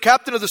 right? He's the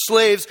captain of the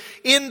slaves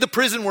in the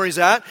prison where he's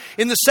at.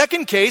 In the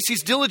second case,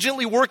 he's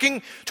diligently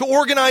working to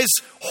organize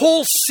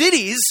whole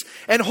cities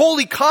and whole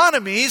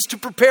economies to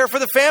prepare for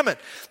the famine.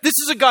 This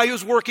is a guy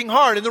who's working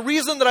hard. And the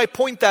reason that I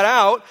point that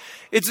out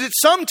is that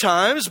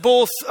sometimes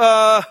both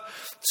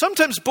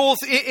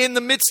in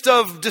the midst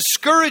of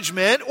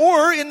discouragement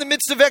or in the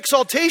midst of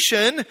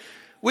exaltation,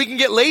 we can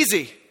get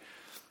lazy,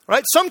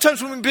 right?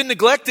 Sometimes when we've been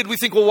neglected, we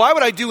think, well, why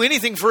would I do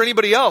anything for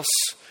anybody else?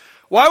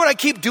 Why would I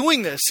keep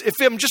doing this if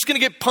I'm just going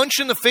to get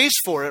punched in the face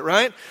for it,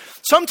 right?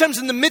 Sometimes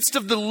in the midst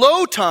of the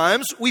low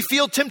times, we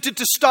feel tempted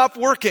to stop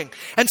working.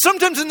 And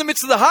sometimes in the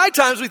midst of the high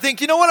times, we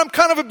think, you know what, I'm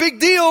kind of a big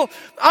deal.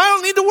 I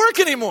don't need to work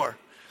anymore.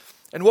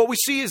 And what we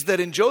see is that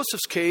in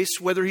Joseph's case,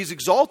 whether he's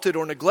exalted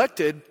or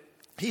neglected,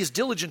 he is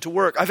diligent to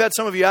work. I've had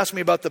some of you ask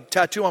me about the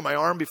tattoo on my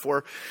arm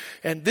before.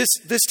 And this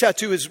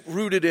tattoo is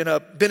rooted in a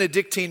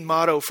Benedictine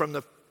motto from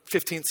the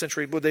 15th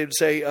century, where they would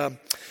say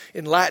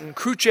in Latin,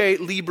 cruce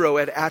libro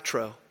et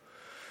atro.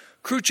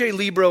 Cruce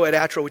libro et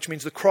atro, which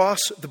means the cross,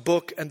 the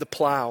book, and the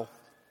plow.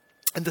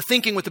 And the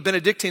thinking with the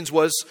Benedictines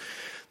was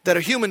that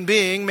a human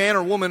being, man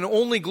or woman,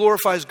 only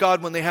glorifies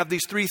God when they have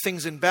these three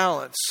things in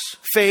balance: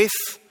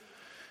 faith,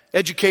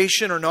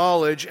 education or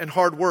knowledge, and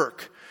hard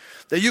work.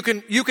 That you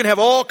can have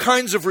all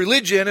kinds of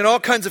religion and all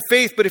kinds of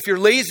faith, but if you're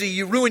lazy,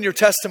 you ruin your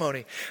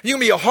testimony. You can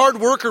be a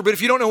hard worker, but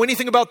if you don't know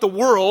anything about the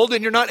world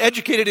and you're not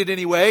educated in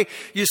any way,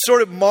 you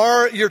sort of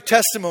mar your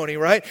testimony,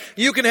 right?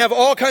 You can have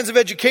all kinds of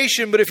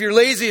education, but if you're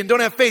lazy and don't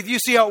have faith, you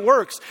see how it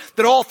works.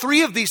 That all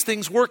three of these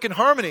things work in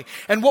harmony.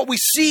 And what we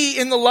see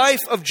in the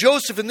life of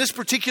Joseph in this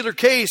particular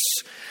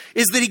case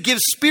is that he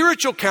gives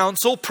spiritual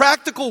counsel,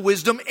 practical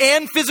wisdom,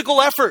 and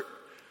physical effort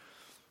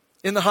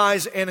in the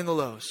highs and in the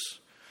lows.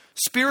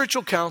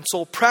 Spiritual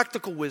counsel,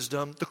 practical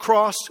wisdom, the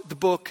cross, the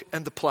book,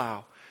 and the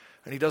plow.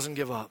 And he doesn't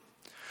give up.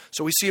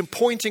 So we see him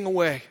pointing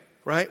away,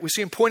 right? We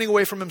see him pointing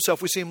away from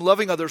himself. We see him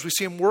loving others. We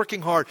see him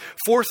working hard.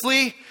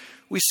 Fourthly,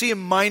 we see him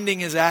minding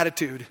his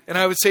attitude. And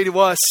I would say to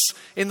us,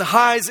 in the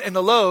highs and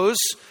the lows,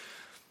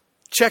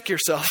 check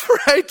yourself,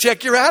 right?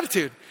 Check your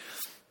attitude.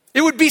 It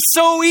would be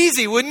so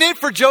easy, wouldn't it,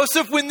 for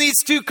Joseph when these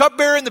two,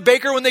 cupbearer and the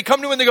baker, when they come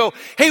to him and they go,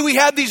 hey, we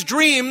had these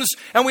dreams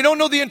and we don't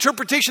know the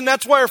interpretation.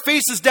 That's why our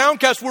face is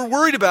downcast. We're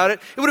worried about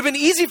it. It would have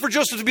been easy for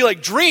Joseph to be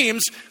like,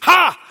 dreams?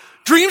 Ha!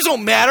 Dreams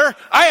don't matter.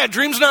 I had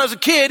dreams when I was a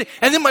kid,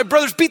 and then my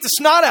brothers beat the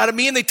snot out of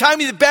me and they tied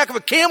me to the back of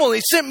a camel and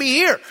they sent me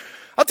here.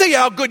 I'll tell you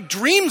how good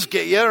dreams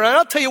get you, right?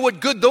 I'll tell you what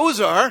good those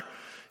are.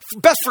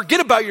 Best forget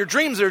about your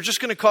dreams. They're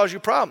just going to cause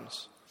you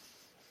problems.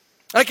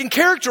 I can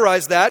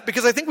characterize that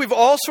because I think we've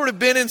all sort of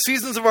been in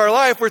seasons of our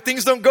life where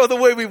things don't go the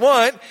way we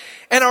want.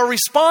 And our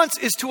response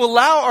is to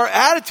allow our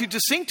attitude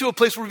to sink to a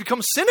place where we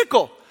become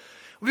cynical.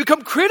 We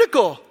become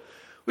critical.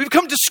 We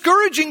become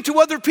discouraging to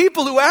other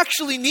people who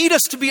actually need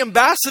us to be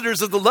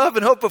ambassadors of the love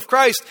and hope of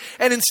Christ.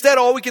 And instead,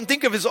 all we can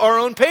think of is our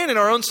own pain and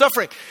our own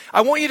suffering.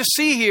 I want you to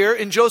see here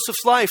in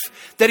Joseph's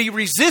life that he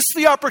resists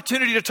the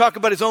opportunity to talk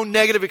about his own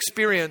negative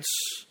experience.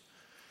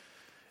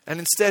 And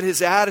instead,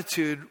 his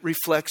attitude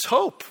reflects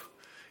hope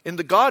in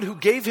the God who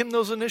gave him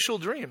those initial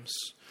dreams.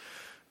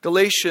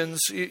 Galatians,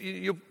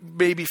 you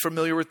may be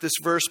familiar with this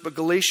verse, but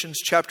Galatians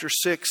chapter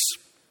 6,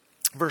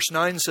 verse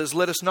 9 says,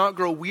 let us not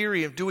grow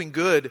weary of doing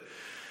good,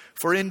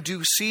 for in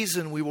due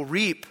season we will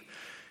reap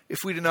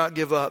if we do not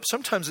give up.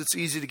 Sometimes it's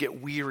easy to get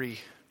weary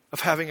of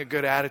having a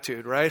good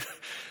attitude, right?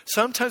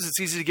 Sometimes it's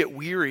easy to get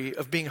weary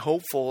of being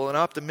hopeful and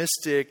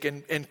optimistic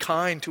and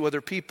kind to other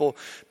people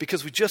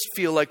because we just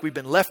feel like we've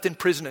been left in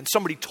prison and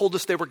somebody told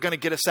us they were going to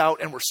get us out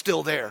and we're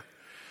still there.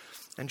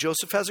 And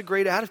Joseph has a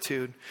great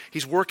attitude.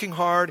 He's working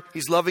hard.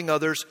 He's loving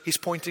others. He's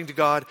pointing to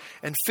God.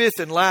 And fifth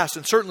and last,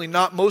 and certainly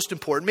not most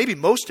important, maybe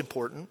most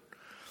important,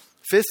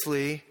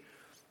 fifthly,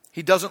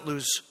 he doesn't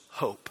lose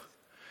hope.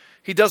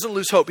 He doesn't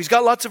lose hope. He's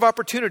got lots of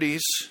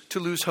opportunities to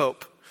lose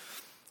hope.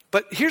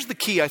 But here's the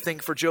key, I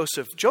think, for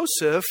Joseph.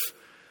 Joseph,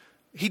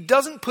 he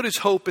doesn't put his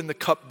hope in the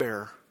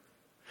cupbearer.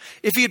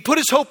 If he had put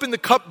his hope in the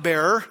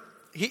cupbearer,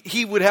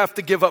 he would have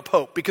to give up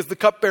hope because the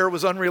cupbearer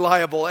was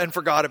unreliable and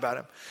forgot about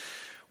him.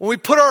 When we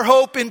put our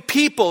hope in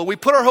people, we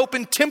put our hope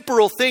in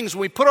temporal things,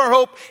 when we put our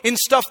hope in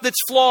stuff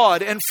that's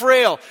flawed and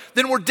frail,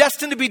 then we're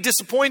destined to be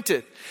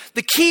disappointed.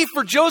 The key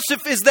for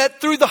Joseph is that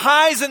through the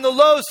highs and the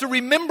lows, through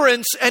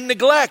remembrance and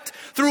neglect,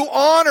 through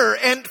honor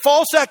and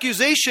false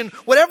accusation,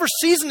 whatever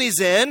season he's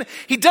in,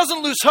 he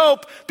doesn't lose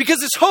hope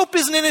because his hope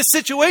isn't in his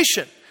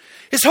situation.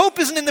 His hope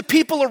isn't in the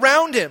people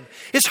around him.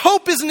 His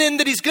hope isn't in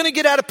that he's going to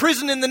get out of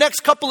prison in the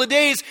next couple of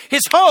days.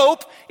 His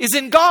hope is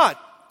in God.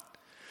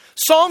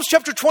 Psalms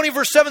chapter 20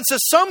 verse 7 says,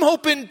 some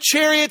hope in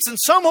chariots and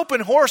some hope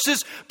in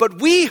horses, but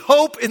we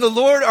hope in the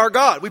Lord our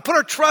God. We put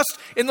our trust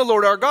in the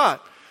Lord our God.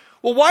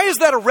 Well, why is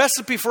that a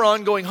recipe for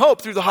ongoing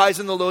hope through the highs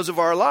and the lows of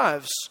our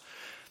lives?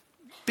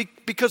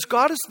 Because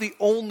God is the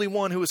only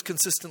one who is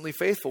consistently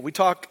faithful. We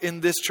talk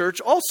in this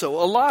church also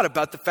a lot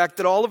about the fact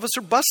that all of us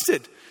are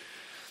busted.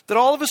 That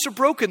all of us are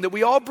broken, that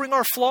we all bring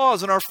our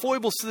flaws and our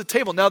foibles to the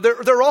table. Now, there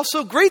are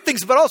also great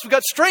things about us. We've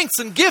got strengths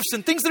and gifts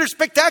and things that are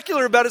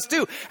spectacular about us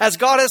too, as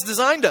God has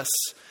designed us.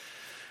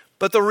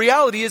 But the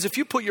reality is, if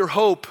you put your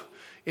hope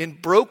in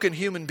broken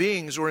human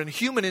beings or in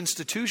human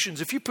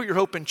institutions, if you put your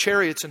hope in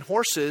chariots and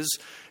horses,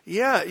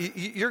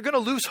 you're going to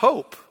lose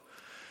hope.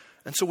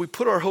 And so we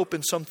put our hope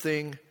in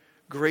something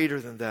greater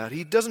than that.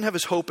 He doesn't have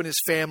his hope in his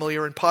family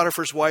or in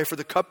Potiphar's wife or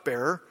the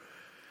cupbearer.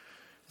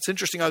 It's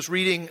interesting, I was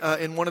reading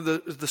in one of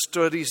the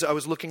studies I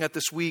was looking at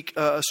this week,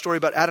 a story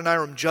about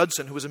Adoniram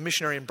Judson, who was a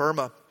missionary in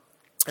Burma.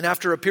 And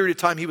after a period of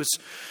time, he was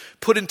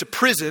put into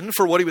prison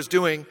for what he was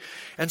doing.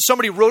 And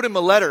somebody wrote him a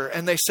letter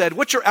and they said,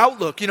 what's your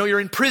outlook? You're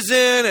in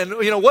prison and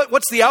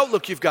what's the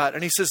outlook you've got?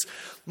 And he says,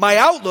 my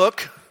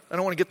outlook, I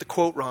don't want to get the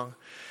quote wrong.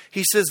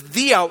 He says,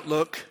 the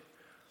outlook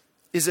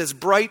is as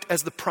bright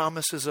as the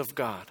promises of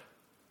God.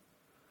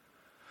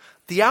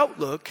 The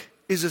outlook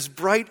is as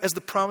bright as the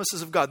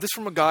promises of God. This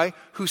from a guy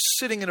who's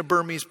sitting in a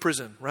Burmese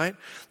prison, right?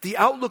 The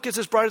outlook is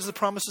as bright as the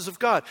promises of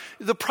God.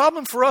 The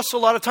problem for us a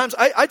lot of times,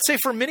 I'd say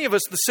for many of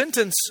us, the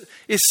sentence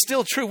is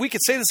still true. We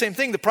could say the same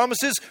thing. The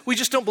promise is we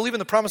just don't believe in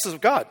the promises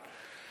of God.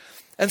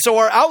 And so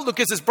our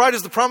outlook is as bright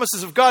as the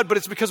promises of God, but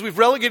it's because we've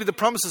relegated the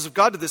promises of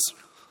God to this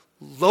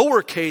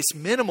lowercase,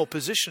 minimal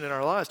position in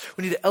our lives.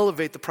 We need to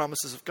elevate the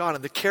promises of God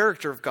and the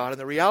character of God and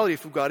the reality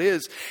of who God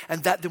is,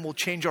 and that then will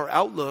change our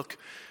outlook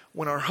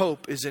when our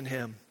hope is in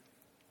Him.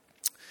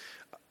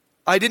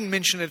 I didn't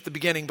mention it at the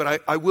beginning,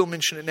 but I will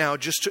mention it now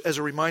just as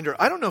a reminder.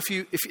 I don't know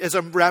if as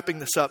I'm wrapping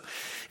this up,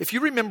 if you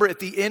remember at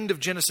the end of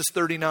Genesis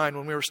 39,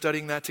 when we were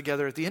studying that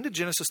together, at the end of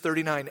Genesis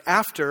 39,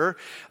 after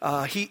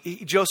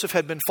Joseph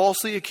had been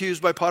falsely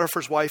accused by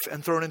Potiphar's wife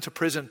and thrown into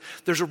prison,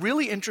 there's a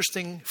really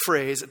interesting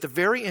phrase at the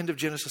very end of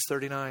Genesis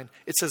 39.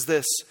 It says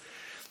this.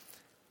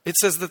 It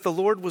says that the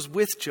Lord was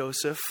with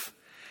Joseph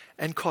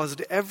and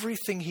caused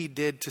everything he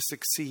did to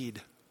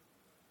succeed.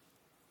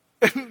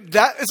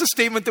 That is a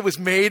statement that was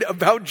made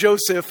about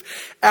Joseph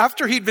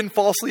after he'd been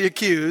falsely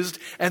accused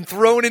and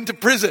thrown into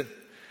prison.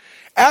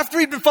 After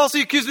he'd been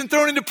falsely accused and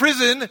thrown into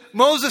prison,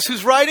 Moses,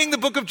 who's writing the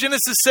book of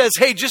Genesis, says,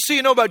 hey, just so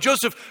you know about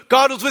Joseph,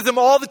 God was with him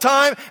all the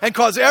time and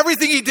caused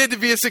everything he did to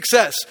be a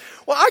success.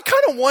 Well, I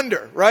kind of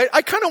wonder, right?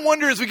 I kind of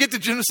wonder as we get to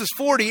Genesis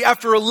 40,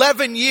 after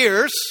 11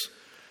 years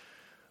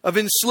of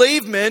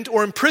enslavement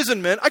or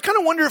imprisonment, I kind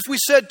of wonder if we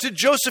said to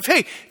Joseph,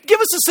 hey, give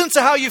us a sense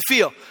of how you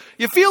feel.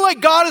 You feel like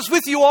God is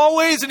with you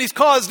always and He's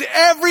caused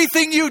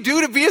everything you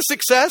do to be a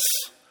success?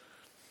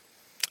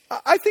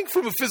 I think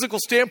from a physical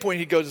standpoint,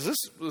 he goes,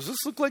 does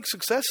this look like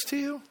success to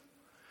you?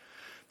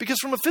 Because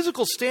from a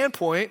physical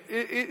standpoint,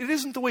 it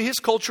isn't the way his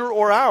culture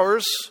or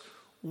ours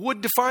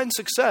would define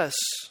success.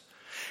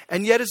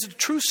 And yet it's a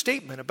true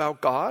statement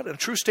about God and a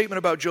true statement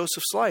about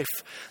Joseph's life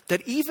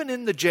that even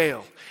in the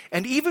jail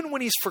and even when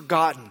he's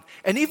forgotten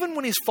and even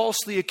when he's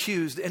falsely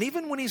accused and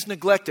even when he's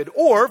neglected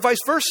or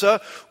vice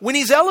versa, when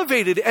he's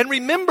elevated and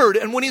remembered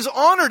and when he's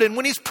honored and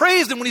when he's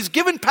praised and when he's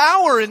given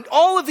power and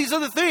all of these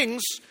other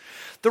things,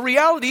 the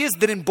reality is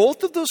that in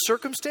both of those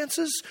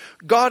circumstances,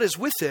 God is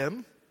with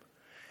him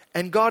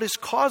and God is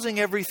causing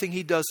everything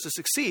he does to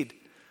succeed.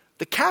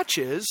 The catch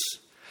is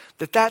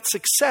that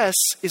success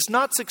is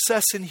not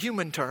success in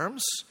human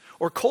terms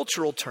or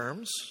cultural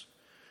terms,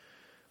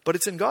 but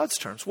it's in God's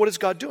terms. What is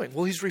God doing?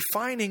 Well, He's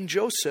refining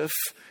Joseph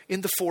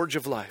in the forge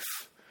of life.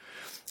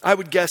 I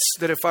would guess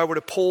that if I were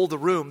to poll the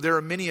room, there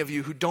are many of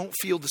you who don't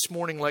feel this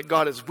morning like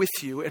God is with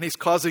you and He's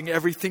causing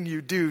everything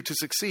you do to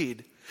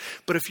succeed.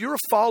 But if you're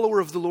a follower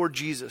of the Lord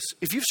Jesus,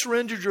 if you've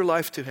surrendered your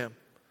life to Him,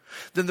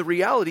 then the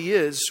reality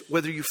is,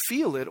 whether you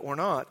feel it or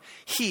not,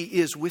 He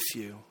is with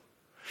you.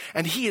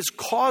 And He is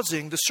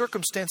causing the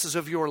circumstances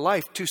of your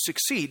life to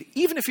succeed,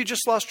 even if you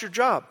just lost your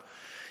job,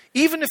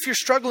 even if you're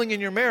struggling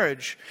in your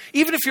marriage,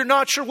 even if you're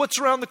not sure what's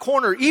around the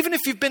corner, even if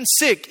you've been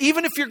sick,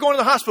 even if you're going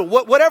to the hospital,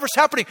 whatever's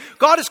happening,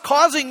 God is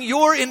causing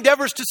your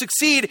endeavors to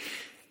succeed,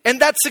 and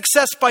that's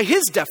success by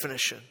His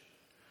definition.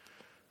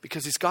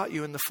 Because He's got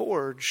you in the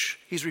forge.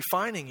 He's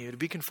refining you to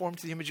be conformed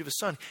to the image of His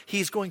Son.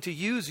 He's going to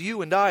use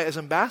you and I as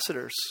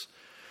ambassadors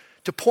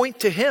to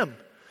point to Him,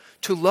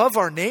 to love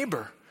our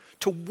neighbor,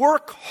 to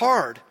work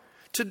hard,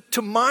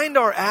 to mind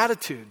our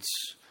attitudes,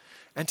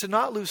 And to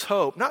not lose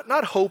hope,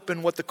 not hope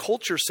in what the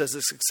culture says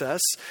is success,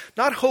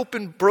 not hope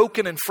in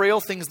broken and frail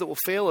things that will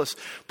fail us,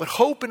 but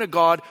hope in a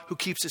God who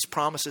keeps his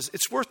promises.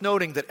 It's worth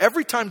noting that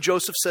every time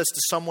Joseph says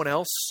to someone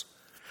else,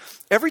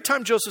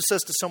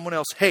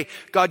 hey,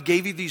 God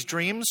gave you these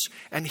dreams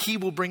and he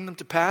will bring them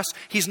to pass,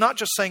 he's not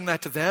just saying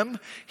that to them,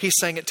 he's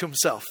saying it to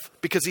himself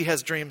because he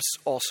has dreams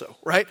also,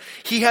 right?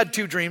 He had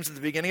 2 dreams at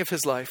the beginning of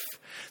his life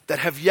that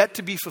have yet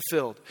to be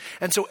fulfilled.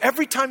 And so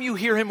every time you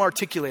hear him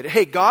articulate it,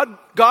 hey, God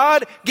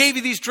gave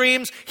you these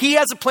dreams, he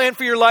has a plan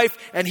for your life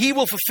and he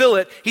will fulfill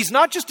it. He's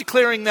not just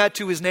declaring that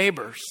to his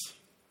neighbors,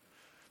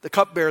 the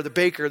cupbearer, the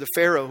baker, the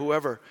Pharaoh,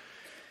 whoever.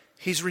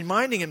 He's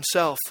reminding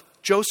himself,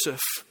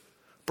 Joseph,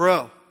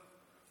 bro,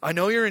 I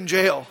know you're in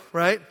jail,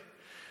 right?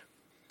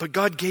 But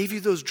God gave you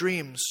those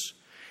dreams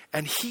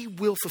and he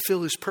will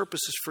fulfill his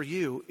purposes for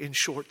you in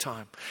short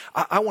time.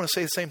 I want to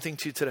say the same thing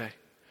to you today.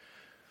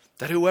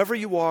 That whoever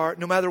you are,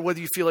 no matter whether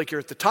you feel like you're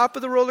at the top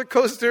of the roller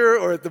coaster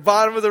or at the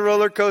bottom of the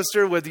roller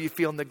coaster, whether you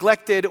feel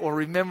neglected or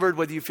remembered,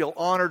 whether you feel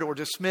honored or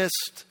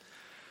dismissed,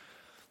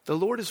 the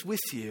Lord is with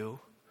you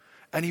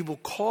and he will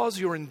cause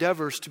your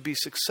endeavors to be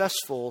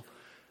successful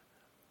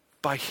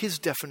by his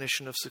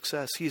definition of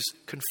success. He's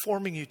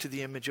conforming you to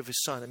the image of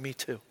his Son, and me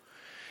too.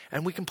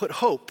 And we can put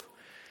hope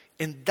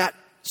in that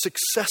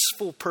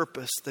successful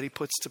purpose that he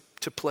puts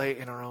to play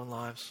in our own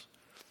lives.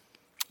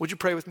 Would you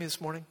pray with me this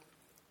morning?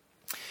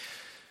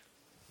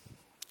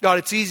 God,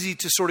 it's easy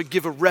to sort of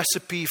give a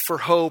recipe for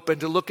hope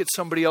and to look at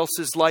somebody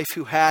else's life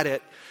who had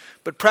it.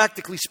 But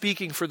practically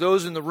speaking, for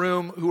those in the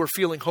room who are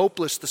feeling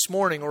hopeless this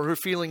morning or who are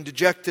feeling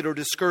dejected or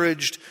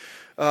discouraged,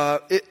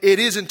 it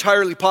is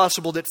entirely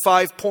possible that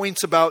 5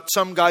 points about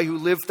some guy who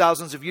lived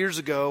thousands of years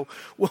ago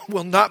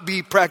will not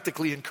be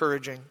practically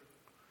encouraging.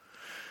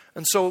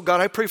 And so,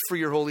 God, I pray for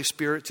your Holy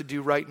Spirit to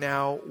do right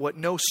now what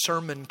no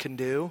sermon can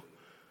do,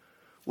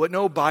 what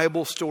no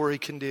Bible story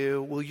can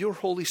do. Will your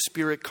Holy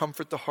Spirit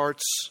comfort the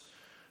hearts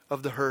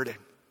of the hurting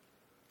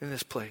in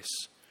this place,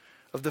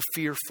 of the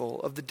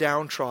fearful, of the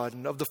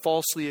downtrodden, of the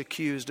falsely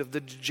accused, of the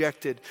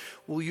dejected?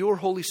 Will your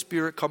Holy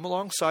Spirit come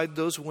alongside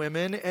those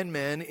women and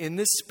men in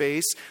this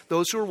space,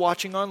 those who are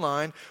watching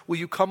online? Will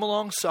you come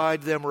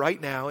alongside them right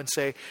now and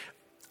say,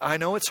 I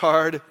know it's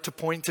hard to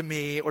point to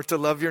me or to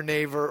love your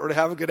neighbor or to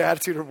have a good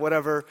attitude or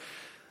whatever,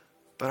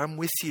 but I'm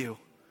with you.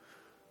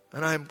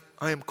 And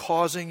I am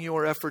causing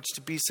your efforts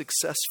to be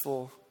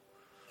successful.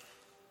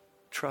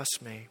 Trust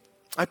me.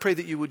 I pray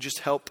that you would just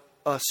help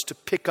us to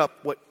pick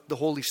up what the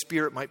Holy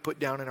Spirit might put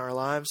down in our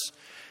lives,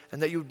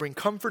 and that you would bring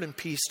comfort and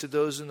peace to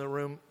those in the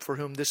room for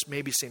whom this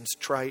maybe seems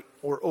trite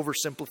or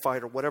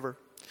oversimplified or whatever.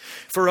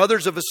 For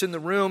others of us in the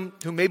room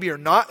who maybe are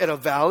not at a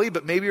valley,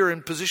 but maybe are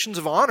in positions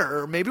of honor,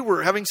 or maybe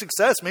we're having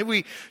success. Maybe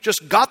we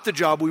just got the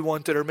job we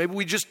wanted, or maybe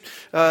we just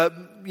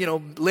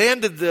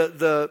landed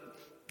the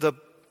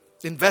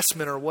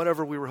investment or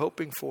whatever we were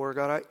hoping for.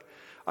 God,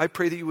 I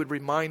pray that you would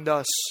remind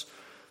us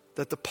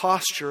that the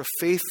posture of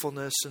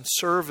faithfulness and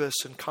service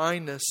and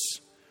kindness,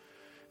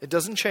 it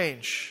doesn't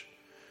change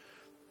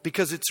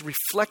because it's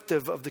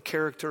reflective of the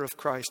character of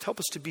Christ.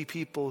 Help us to be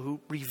people who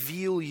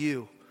reveal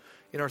you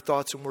in our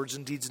thoughts and words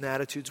and deeds and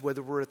attitudes,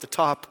 whether we're at the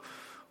top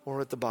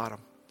or at the bottom.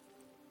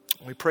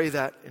 We pray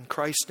that in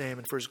Christ's name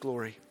and for his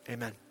glory.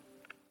 Amen.